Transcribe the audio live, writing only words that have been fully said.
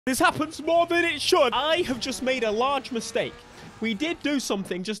This happens more than it should. I have just made a large mistake. We did do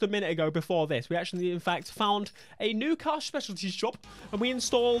something just a minute ago before this. We actually, in fact, found a new car specialty shop, and we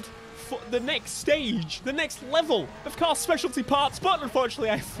installed the next stage, the next level of car specialty parts. But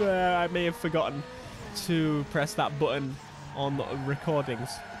unfortunately, I may have forgotten to press that button on recordings.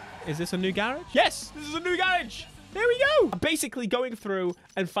 Is this a new garage? Yes, this is a new garage. There we go. I'm basically going through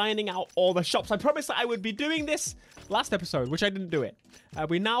and finding out all the shops. I promised that I would be doing this last episode, which I didn't do it.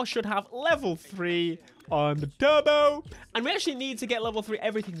 We now should have level 3 on the turbo. And we actually need to get level 3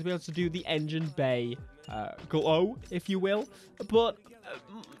 everything to be able to do the engine bay glow, if you will. But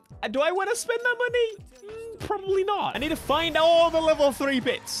do I want to spend that money? Probably not. I need to find all the level 3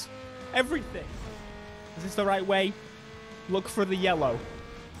 bits. Everything. Is this the right way? Look for the yellow.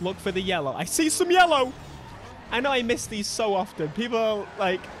 Look for the yellow. I see some yellow. I know I miss these so often. People,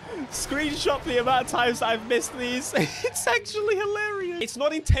 like, screenshot the amount of times I've missed these. It's actually hilarious. It's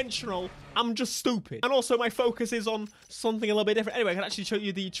not intentional. I'm just stupid. And also, my focus is on something a little bit different. Anyway, I can actually show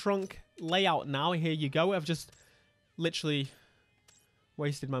you the trunk layout now. Here you go. I've just literally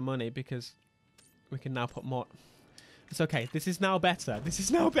wasted my money because we can now put more... It's okay. This is now better. This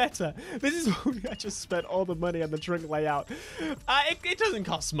is now better. This is I just spent all the money on the trunk layout. It doesn't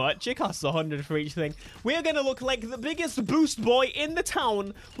cost much. It costs 100 for each thing. We're going to look like the biggest boost boy in the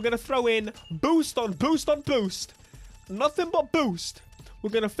town. We're going to throw in boost on boost on boost. Nothing but boost.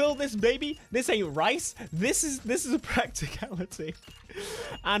 We're going to fill this baby. This ain't rice. This is a practicality.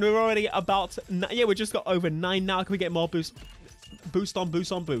 And we're already about... Yeah, we just got over 9 now. Can we get more boost? Boost on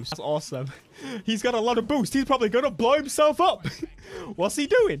boost on boost. That's awesome. He's got a lot of boost. He's probably going to blow himself up. What's he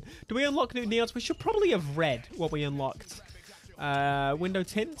doing? Do we unlock new neons? We should probably have read what we unlocked. Window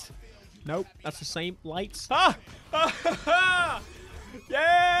tint? Nope. That's the same. Lights. Ah!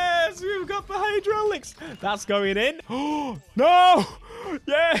 Yes! We've got the hydraulics. That's going in. Oh, no!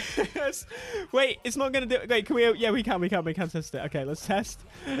 Yes! Wait, it's not going to do it. Wait, can we... Yeah, we can test it. Okay, let's test.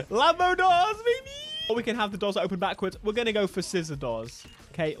 Lambo doors, baby! Or we can have the doors that open backwards. We're going to go for scissor doors.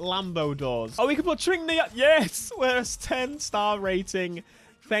 Okay, Lambo doors. Oh, we can put Trinity up. Yes! Where's 10-star rating?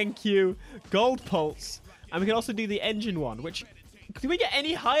 Thank you. Gold pulse. And we can also do the engine one, which... Can we get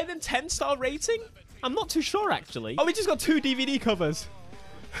any higher than 10-star rating? I'm not too sure, actually. Oh, we just got 2 DVD covers.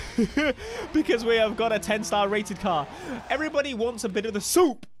 Because we have got a 10-star rated car. Everybody wants a bit of the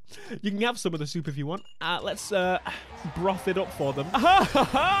soup. You can have some of the soup if you want. Let's broth it up for them.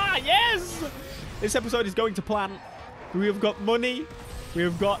 Yes! This episode is going to plan. We have got money. We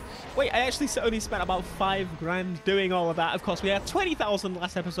have got... Wait, I actually only spent about 5 grand doing all of that. Of course, we had 20,000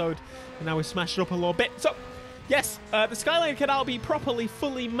 last episode. And now we smashed it up a little bit. So, yes, the Skyline can now be properly,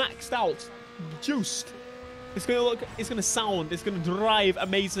 fully maxed out. Juiced. It's going to look... It's going to sound... It's going to drive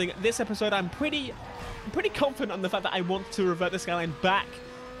amazing. This episode, I'm pretty confident on the fact that I want to revert the Skyline back.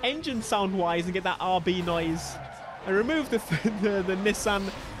 Engine sound-wise and get that RB noise. I removed the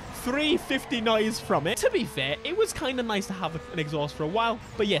Nissan 350 noise from it. To be fair, it was kind of nice to have an exhaust for a while.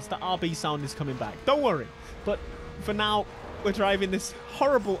 But yes, the RB sound is coming back. Don't worry. But for now, we're driving this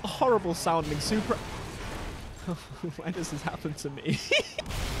horrible, horrible sounding Supra. Why does this happen to me?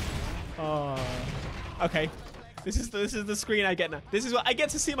 Oh. Okay. This is the screen I get now. This is what I get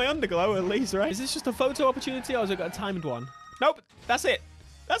to see my underglow at least, right? Is this just a photo opportunity or has it got a timed one? Nope. That's it.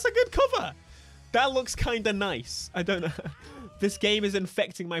 That's a good cover. That looks kind of nice. I don't know. This game is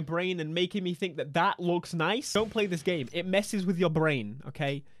infecting my brain and making me think that that looks nice. Don't play this game. It messes with your brain,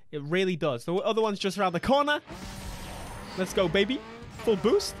 okay? It really does. The other one's just around the corner. Let's go, baby. Full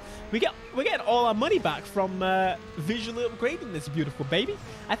boost. We're getting all our money back from visually upgrading this beautiful baby.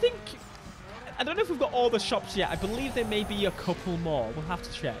 I don't know if we've got all the shops yet. I believe there may be a couple more. We'll have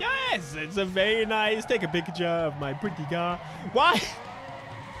to check. Yes, it's a very nice. Take a picture of my pretty car. Why?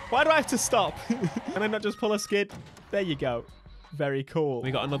 Why do I have to stop? Can I not just pull a skid? There you go. Very cool.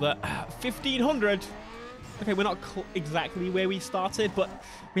 We got another 1,500. Okay, we're not exactly where we started, but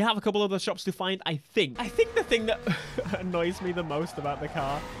we have a couple other shops to find, I think. I think the thing that annoys me the most about the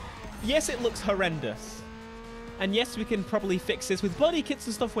car, yes, it looks horrendous. And yes, we can probably fix this with body kits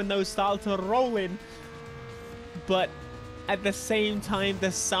and stuff when those start to roll in. But at the same time,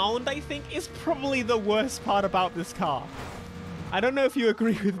 the sound, I think, is probably the worst part about this car. I don't know if you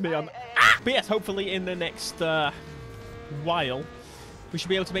agree with me on that. But yes, hopefully in the next while, we should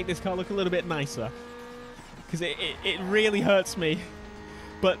be able to make this car look a little bit nicer. Because it really hurts me.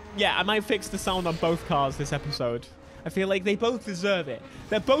 But yeah, I might fix the sound on both cars this episode. I feel like they both deserve it.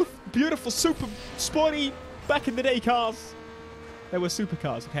 They're both beautiful, super sporty, back in the day cars. They were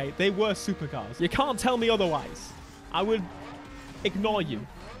supercars, okay? They were supercars. You can't tell me otherwise. I would ignore you.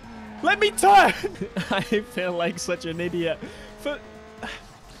 Let me turn! I feel like such an idiot.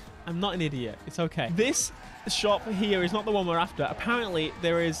 I'm not an idiot. It's okay. This shop here is not the one we're after. Apparently,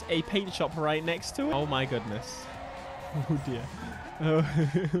 there is a paint shop right next to it. Oh my goodness. Oh dear. Oh.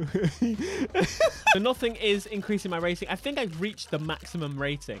 So nothing is increasing my rating. I think I've reached the maximum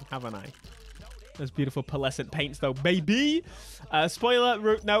rating, haven't I? Those beautiful pearlescent paints though, baby.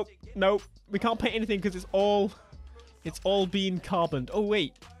 Spoiler, nope, nope. We can't paint anything because it's all being carboned. Oh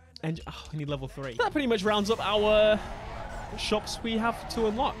wait, and oh, we need level 3. That pretty much rounds up our shops we have to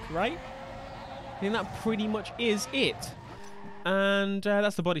unlock, right? I think that pretty much is it. And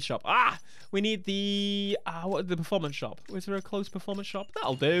that's the body shop. Ah, we need the performance shop. Is there a close performance shop?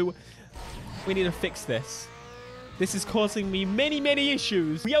 That'll do. We need to fix this. This is causing me many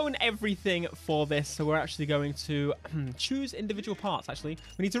issues. We own everything for this, so we're actually going to choose individual parts. Actually,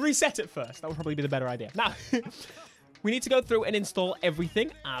 we need to reset it first. That would probably be the better idea. Now, we need to go through and install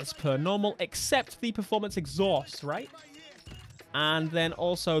everything as per normal, except the performance exhaust, right? And then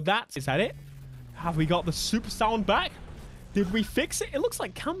also that. Is that it? Have we got the super sound back? Did we fix it? It looks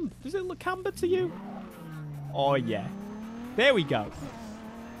like does it look camber to you? Oh, yeah. There we go.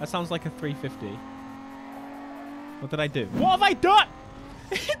 That sounds like a 350. What did I do? What have I done?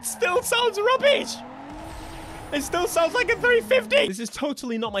 It still sounds rubbish. It still sounds like a 350. This is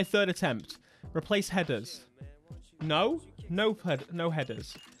totally not my third attempt. Replace headers. No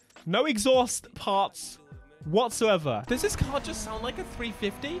headers. No exhaust parts whatsoever. Does this car just sound like a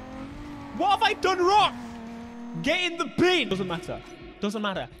 350? What have I done wrong? Get in the bin. Doesn't matter. Doesn't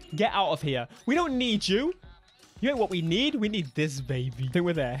matter. Get out of here. We don't need you. You know what we need? We need this, baby. I think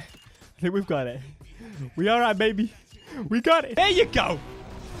we're there. I think we've got it. We all right, baby. We got it. There you go.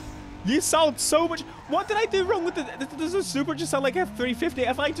 You sound so much. What did I do wrong with the... Does the Supra just sound like a 350?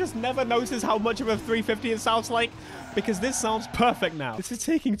 If I just never noticed how much of a 350 it sounds like, because this sounds perfect now. This is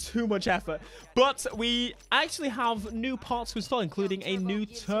taking too much effort. But we actually have new parts to install, including a new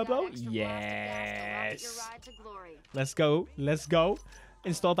turbo. Yes. Let's go. Let's go.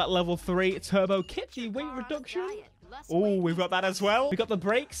 Install that level 3 turbo kit. The weight reduction. Oh, we've got that as well. We got the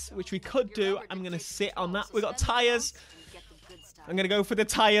brakes, which we could do. I'm going to sit on that. We got tires. I'm going to go for the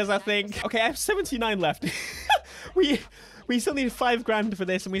tires, I think. Okay, I have 79 left. We still need 5 grand for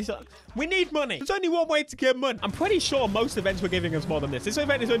this, and we need money. There's only one way to get money. I'm pretty sure most events were giving us more than this. This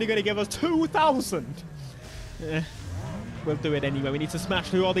event is only going to give us 2,000. We'll do it anyway. We need to smash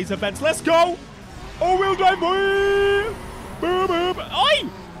through all these events. Let's go. All-wheel drive. Boom, boom. Oi!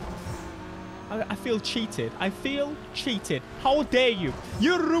 I feel cheated. I feel cheated. How dare you?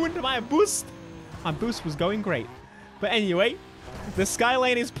 You ruined my boost. My boost was going great. But anyway, the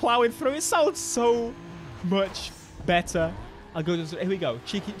Skylane is plowing through. It sounds so much better. I'll go. Here we go.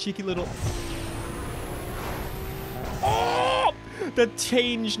 Cheeky little. Oh! The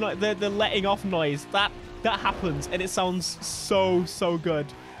change, the letting off noise. That happens, and it sounds so good.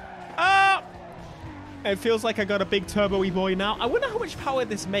 Ah! It feels like I got a big turbo-y boy now. I wonder how much power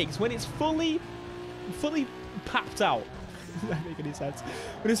this makes when it's fully papped out. Does that make any sense?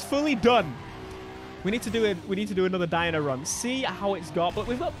 When it's fully done. We need to do another dyno run. See how it's got, but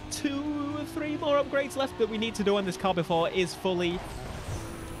we've got 2 or 3 more upgrades left that we need to do on this car before it is fully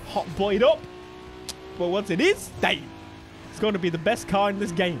hot boyed up. But once it is, damn, it's going to be the best car in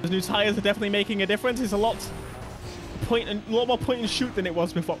this game. Those new tires are definitely making a difference. It's a lot more point and shoot than it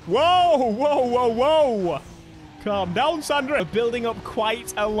was before. Whoa! Calm down, Sandra. We're building up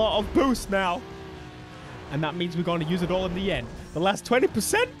quite a lot of boost now, and that means we're going to use it all in the end. The last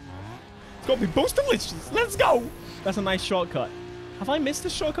 20%. It's got to be boost delicious. Let's go. That's a nice shortcut. Have I missed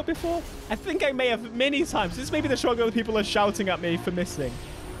this shortcut before? I think I may have many times. This may be the shortcut that people are shouting at me for missing.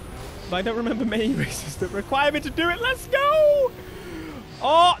 But I don't remember many races that require me to do it. Let's go.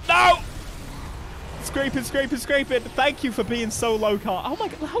 Oh, no. Scraping. Thank you for being so low car. Oh my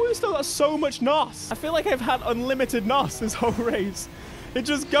God. How have we still got so much NOS? I feel like I've had unlimited NOS this whole race. It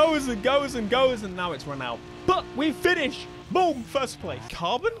just goes and goes and goes, and now it's run out. But we finish. Boom. First place.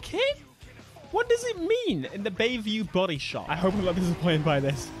 Carbon kit? What does it mean in the Bayview body shop? I hope I'm not disappointed by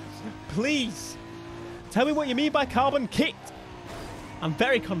this. Please, tell me what you mean by carbon kit. I'm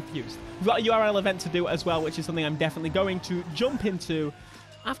very confused. We've got a URL event to do as well, which is something I'm definitely going to jump into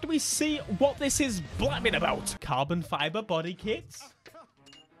after we see what this is blabbing about. Carbon fiber body kits.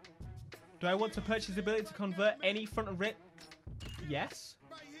 Do I want to purchase the ability to convert any front and rear? Yes.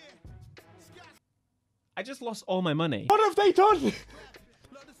 I just lost all my money. What have they done?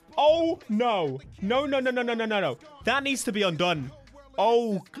 Oh, no. No. That needs to be undone.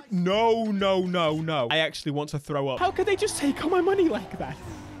 Oh, no. I actually want to throw up. How could they just take all my money like that?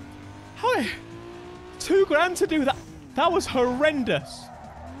 How? 2 grand to do that? That was horrendous.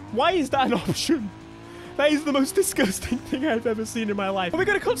 Why is that an option? That is the most disgusting thing I've ever seen in my life. Oh, we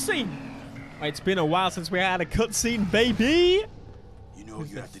got a cutscene. It's been a while since we had a cutscene, baby. You know what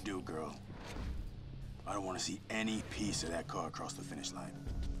you have to do, girl. I don't want to see any piece of that car across the finish line.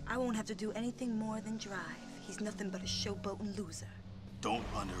 I won't have to do anything more than drive. He's nothing but a showboating loser. Don't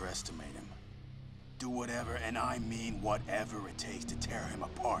underestimate him. Do whatever, and I mean whatever it takes to tear him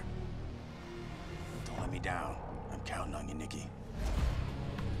apart. Don't let me down. I'm counting on you, Nikki.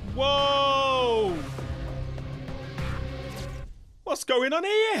 Whoa! What's going on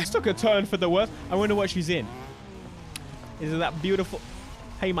here? It's took a turn for the worse. I wonder what she's in. Isn't that beautiful?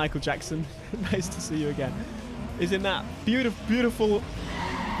 Hey, Michael Jackson. Nice to see you again. Isn't that beautiful,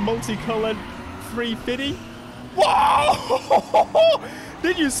 multicolored 350? Whoa!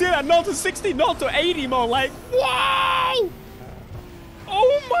 Did you see that? Not to 60, not to 80 more. Like, wow!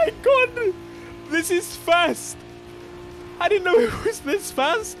 Oh my god! This is fast. I didn't know it was this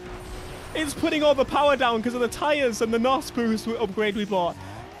fast. It's putting all the power down because of the tires and the NOS boost upgrade we bought.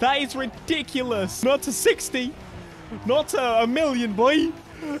 That is ridiculous. Not to 60. Not to a million, boy.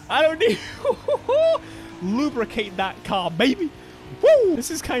 I don't need... Lubricate that car, baby. Woo!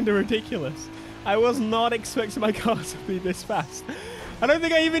 This is kind of ridiculous. I was not expecting my car to be this fast. I don't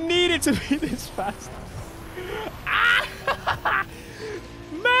think I even need it to be this fast. Ah!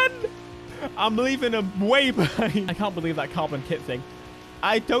 Man! I'm leaving him way behind. I can't believe that carbon kit thing.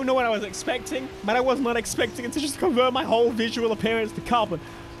 I don't know what I was expecting, but I was not expecting it to just convert my whole visual appearance to carbon.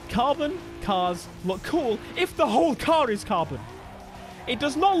 Carbon cars look cool if the whole car is carbon. It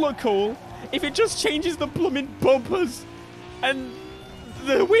does not look cool if it just changes the blooming bumpers and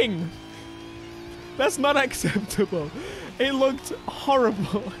the wing. That's not acceptable. It looked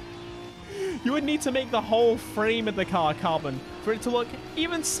horrible. You would need to make the whole frame of the car carbon for it to look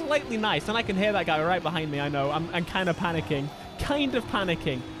even slightly nice. And I can hear that guy right behind me. I know. I'm kind of panicking. Kind of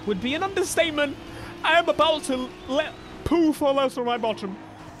panicking would be an understatement. I am about to let poo fall out from my bottom.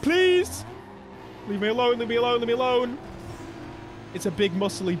 Please. Leave me alone. Leave me alone. Leave me alone. It's a big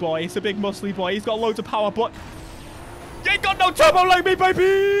muscly boy. It's a big muscly boy. He's got loads of power, but he ain't got no turbo like me,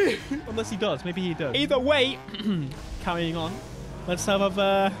 baby. Unless he does. Maybe he does. Either way, carrying on. Let's have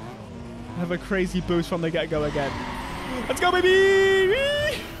a crazy boost from the get-go again. Let's go,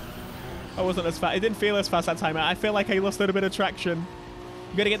 baby! I wasn't as fast. It didn't feel as fast that time. I feel like I lost a little bit of traction.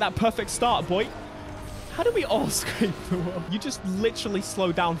 You gotta get that perfect start, boy. How do we all scrape the wall? You just literally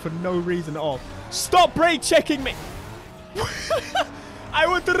slow down for no reason at all. Stop brake checking me! I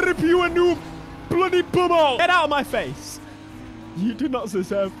would rip you a new bloody bumhole! Get out of my face! You do not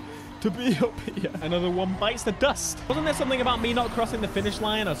deserve to be up here. Another one bites the dust. Wasn't there something about me not crossing the finish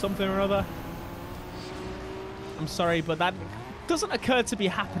line or something or other? I'm sorry, but that doesn't occur to be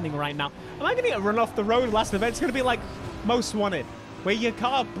happening right now. Am I going to get run off the road? Last event's going to be like Most Wanted, where your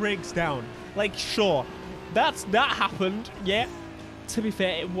car breaks down. Like, sure, that happened, yeah. To be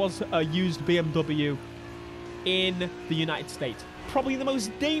fair, it was a used BMW in the United States. Probably the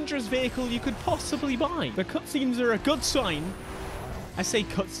most dangerous vehicle you could possibly buy. The cutscenes are a good sign. I say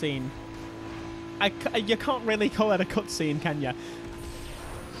cutscene. You can't really call it a cutscene, can you?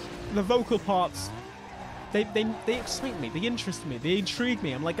 The vocal parts, they excite me, they interest me, they intrigue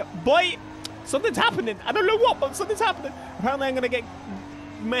me. I'm like, boy, something's happening. I don't know what, but something's happening. Apparently, I'm gonna get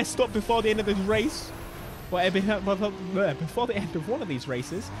messed up before the end of this race. Before the end of one of these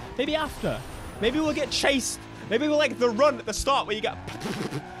races. Maybe after. Maybe we'll get chased. Maybe we'll like the run at the start where you get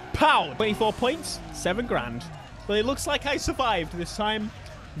pow. 24 points, 7 grand. But it looks like I survived this time.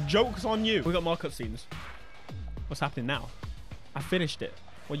 Joke's on you. We got more cutscenes. What's happening now? I finished it.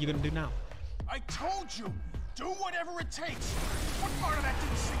 What are you going to do now? I told you, do whatever it takes. What part of that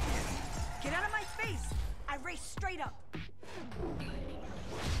didn't sink in? Get out of my face! I raced straight up.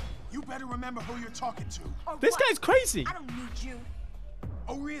 You better remember who you're talking to. Or This what? guy's crazy. I don't need you.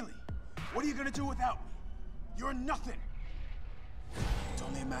 Oh, really? What are you gonna do without me? You're nothing. It's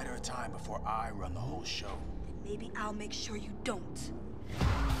only a matter of time before I run the whole show. Then maybe I'll make sure you don't.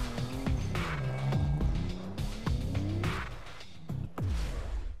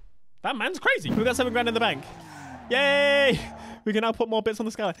 That man's crazy. We've got 7 grand in the bank. Yay! We can now put more bits on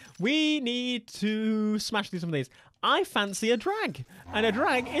the skyline. We need to smash through some of these. I fancy a drag. And a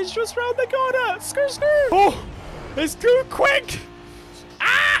drag is just round the corner. Screw, screw. Oh, it's too quick.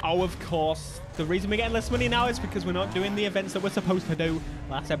 Ah! Oh, of course. The reason we're getting less money now is because we're not doing the events that we're supposed to do.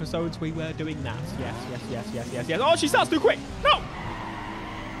 Last episodes, we were doing that. Yes. Oh, she starts too quick. No!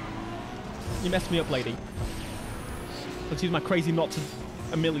 You messed me up, lady. Let's use my crazy not to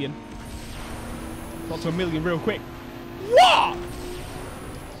a million. Not to a million real quick. What?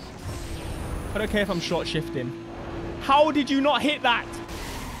 I don't care if I'm short shifting. How did you not hit that?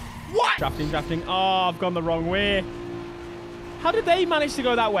 What? Drafting. Oh, I've gone the wrong way. How did they manage to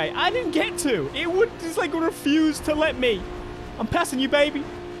go that way? I didn't get to. It would just like refuse to let me. I'm passing you, baby.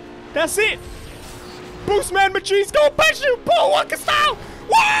 That's it. Boostman Machines go past you. Paul Walker style.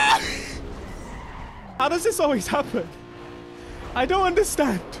 What? How does this always happen? I don't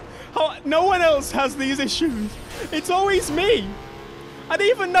understand. How no one else has these issues. It's always me. I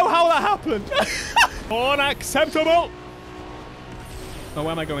didn't even know how that happened. Unacceptable. Oh,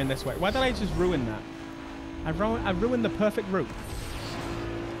 where am I going this way? Why did I just ruin that? I ruined the perfect route.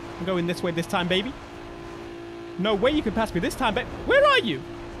 I'm going this way this time, baby. No way you can pass me this time, babe. Where are you?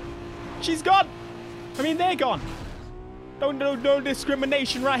 She's gone. I mean, they're gone. No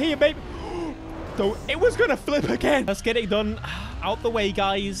discrimination right here, baby. So it was going to flip again. Let's get it done. Out the way,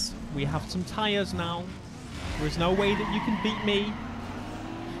 guys. We have some tires now. There is no way that you can beat me.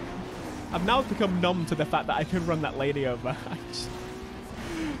 I've now become numb to the fact that I can run that lady over.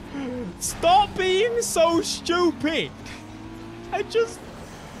 Stop being so stupid.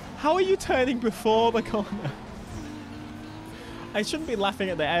 How are you turning before the corner? I shouldn't be laughing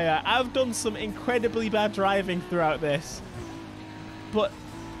at the AI. I've done some incredibly bad driving throughout this. But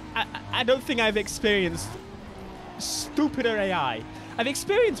I don't think I've experienced stupider AI. I've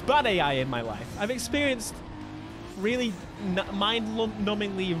experienced bad AI in my life. I've experienced really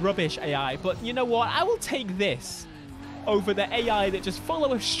mind-numbingly rubbish AI. But you know what? I will take this over the AI that just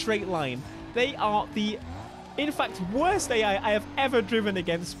follow a straight line. They are the, in fact, worst AI I have ever driven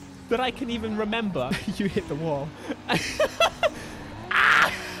against that I can even remember. You hit the wall.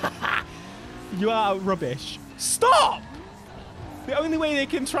 You are rubbish. Stop! The only way they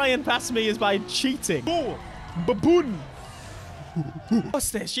can try and pass me is by cheating. Oh, baboon. What's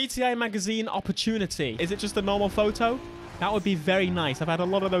this? GTI magazine opportunity. Is it just a normal photo? That would be very nice. I've had a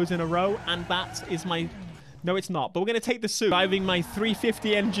lot of those in a row, and that is my... No, it's not. But we're going to take the soup. Driving my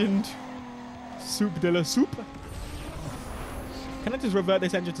 350 engined Soup de la Soup. Can I just revert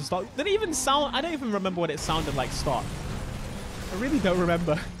this engine to stock? Did it even sound... I don't even remember what it sounded like stock. I really don't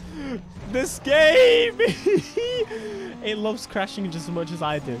remember. This game! It loves crashing just as much as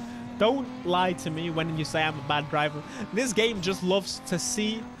I do. Don't lie to me when you say I'm a bad driver. This game just loves to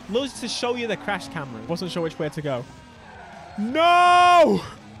show you the crash camera. Wasn't sure which way to go. No!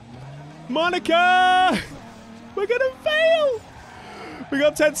 Monica! We're gonna fail! We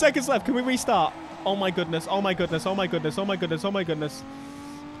got 10 seconds left. Can we restart? Oh my goodness. Oh my goodness. Oh my goodness. Oh my goodness. Oh my goodness.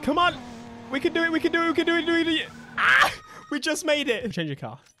 Come on. We can do it. We can do it. We can do it. Do it. Ah! We just made it. Change your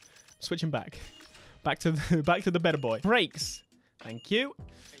car. Switching back. Back to the better boy. Brakes. Thank you.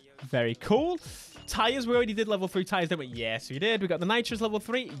 Very cool. Tires. We already did level 3 tires, didn't we? Yes, we did. We got the nitrous level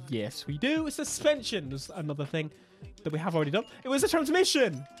 3. Yes, we do. Suspension was another thing that we have already done. It was a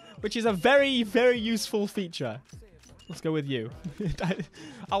transmission, which is a very, very useful feature. Let's go with you.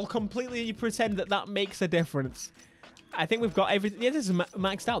 I'll completely pretend that that makes a difference. I think we've got everything. Yeah, this is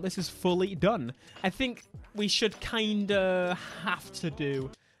maxed out. This is fully done. I think we should kind of have to do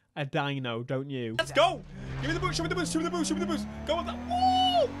a dyno, don't you? Let's go! Give me the boost, show me the boost, show me the boost, show me the boost. Go on that.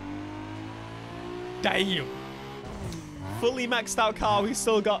 Woo! Damn. Fully maxed out car. We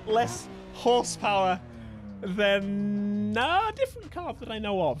still got less horsepower than a different car that I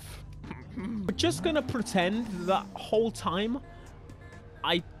know of. We're just gonna pretend that whole time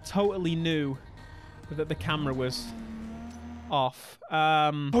I totally knew that the camera was off.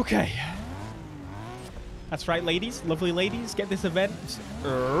 Okay. That's right, ladies. Lovely ladies. Get this event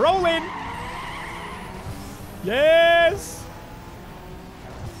rolling. Yes.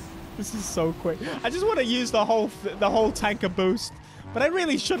 This is so quick. I just want to use the whole tanker boost, but I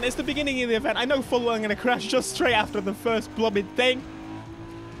really shouldn't. It's the beginning of the event. I know full well I'm going to crash just straight after the first blobbing thing.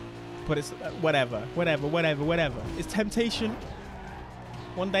 But it's whatever. It's temptation.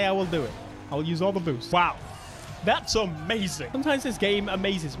 One day I will do it. I'll use all the boosts. Wow. That's amazing. Sometimes this game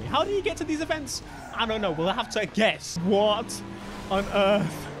amazes me. How do you get to these events? I don't know. We'll have to guess. What on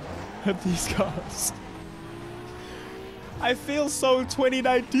earth are these cars? I feel so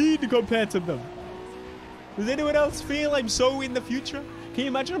 2019 compared to them. Does anyone else feel I'm so in the future? Can you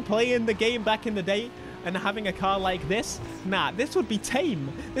imagine playing the game back in the day and having a car like this? Nah, this would be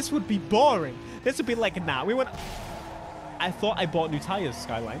tame. This would be boring. This would be like, nah, we went... I thought I bought new tires,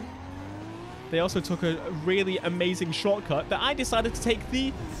 Skyline. They also took a really amazing shortcut that I decided to take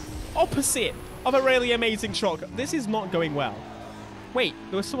the opposite of a really amazing shortcut. This is not going well. Wait,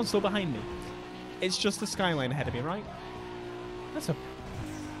 there was someone still behind me. It's just the Skyline ahead of me, right? That's a...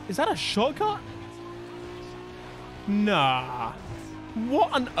 Is that a shortcut? Nah.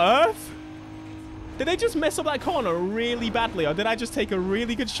 What on earth? Did they just mess up that corner really badly, or did I just take a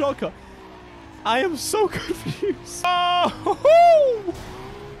really good shortcut? I am so confused. Oh!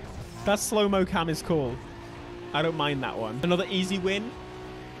 That slow-mo cam is cool. I don't mind that one. Another easy win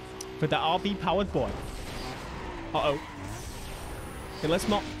for the RV-powered boy. Uh-oh. Okay, let's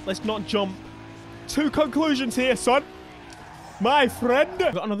not jump to conclusions here, son. My friend.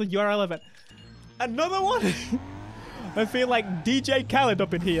 We've got another URL event. Another one? I feel like DJ Khaled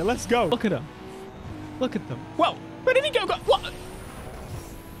up in here. Let's go. Look at him. Look at them. Whoa. Where did he go? What?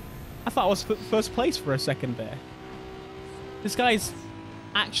 I thought I was first place for a second there. This guy's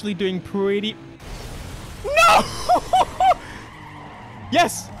actually doing pretty... No!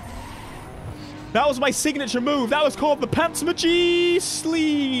 Yes! That was my signature move. That was called the Pantsmachi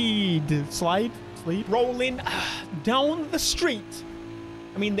Slide. Rolling down the street.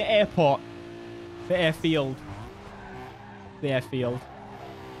 I mean, the airport. The airfield. The airfield.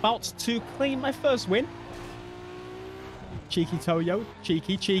 About to claim my first win. Cheeky Toyo.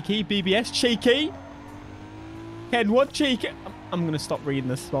 Cheeky. BBS. Cheeky. Kenwood. Cheeky. I'm going to stop reading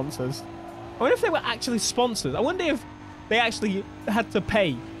the sponsors. I wonder if they were actually sponsors. I wonder if they actually had to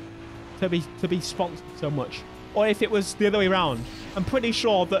pay to be sponsored so much. Or if it was the other way around. I'm pretty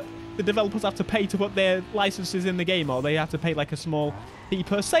sure that the developers have to pay to put their licenses in the game, or they have to pay like a small fee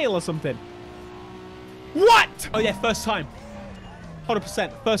per sale or something. What? Oh yeah, first time.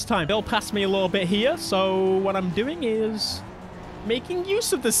 100%, first time. They'll pass me a little bit here, so what I'm doing is making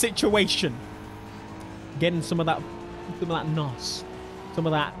use of the situation. Getting some of that NOS. Some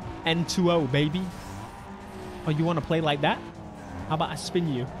of that N2O, baby. Oh, you want to play like that? How about I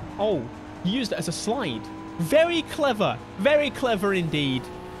spin you? Oh, you used it as a slide. Very clever. Very clever indeed.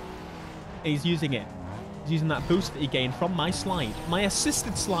 He's using it. He's using that boost that he gained from my slide. My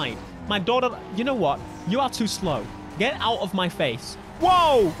assisted slide. My daughter... You know what? You are too slow. Get out of my face.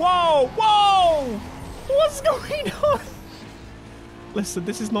 Whoa! Whoa! Whoa! What's going on? Listen,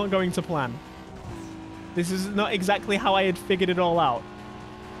 this is not going to plan. This is not exactly how I had figured it all out.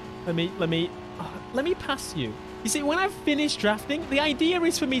 Let me pass you. You see, when I've finished drafting, the idea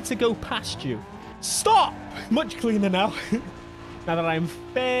is for me to go past you. Stop! Much cleaner now. Now that I'm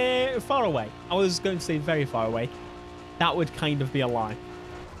far away. I was going to say very far away. That would kind of be a lie.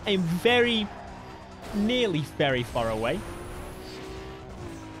 I'm nearly very far away.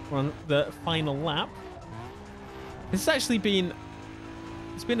 We're on the final lap. This has actually been...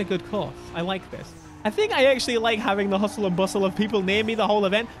 It's been a good course. I like this. I think I actually like having the hustle and bustle of people near me the whole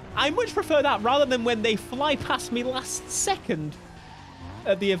event. I much prefer that rather than when they fly past me last second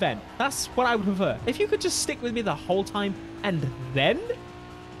at the event. That's what I would prefer. If you could just stick with me the whole time and then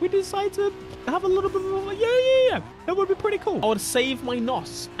we decide to have a little bit of... Yeah. That would be pretty cool. I would save my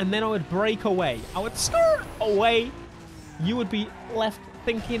NOS and then I would break away. I would skirt away. You would be left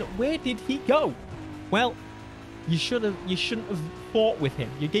thinking, where did he go? Well, you shouldn't have fought with him.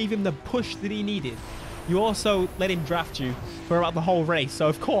 You gave him the push that he needed. You also let him draft you for about the whole race. So,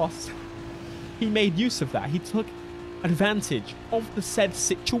 of course, he made use of that. He took advantage of the said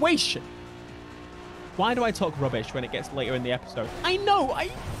situation. Why do I talk rubbish when it gets later in the episode? I know,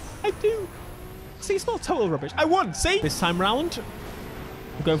 I do. See, it's not total rubbish. I won, see? This time round,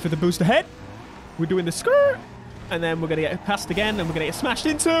 we're going for the boost ahead. We're doing the skirt. And then we're going to get passed again, and we're going to get smashed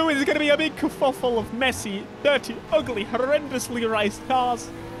into. It's going to be a big kerfuffle of messy, dirty, ugly, horrendously raced cars.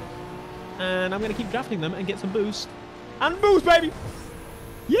 And I'm going to keep drafting them and get some boost. And boost, baby!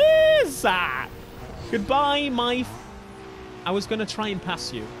 Yes! Goodbye, my... I was going to try and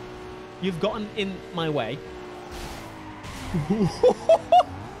pass you. You've gotten in my way.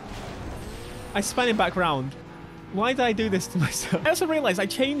 I spun him back round. Why did I do this to myself? I also realized I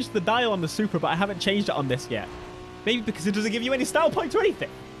changed the dial on the Supra, but I haven't changed it on this yet. Maybe because it doesn't give you any style points or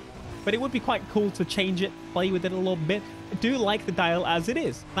anything. But it would be quite cool to change it, play with it a little bit. I do like the dial as it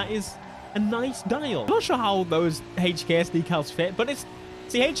is. That is a nice dial. I'm not sure how those HKS decals fit, but it's...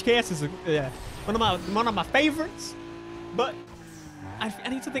 See, HKS is one of my favorites. But I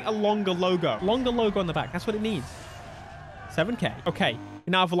need to think a longer logo. Longer logo on the back. That's what it needs. 7K. Okay.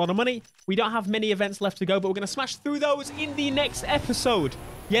 We now have a lot of money. We don't have many events left to go, but we're going to smash through those in the next episode.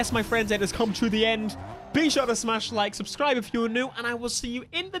 Yes, my friends, it has come to the end. Be sure to smash like, subscribe if you're new, and I will see you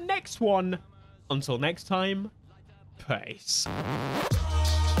in the next one. Until next time, peace.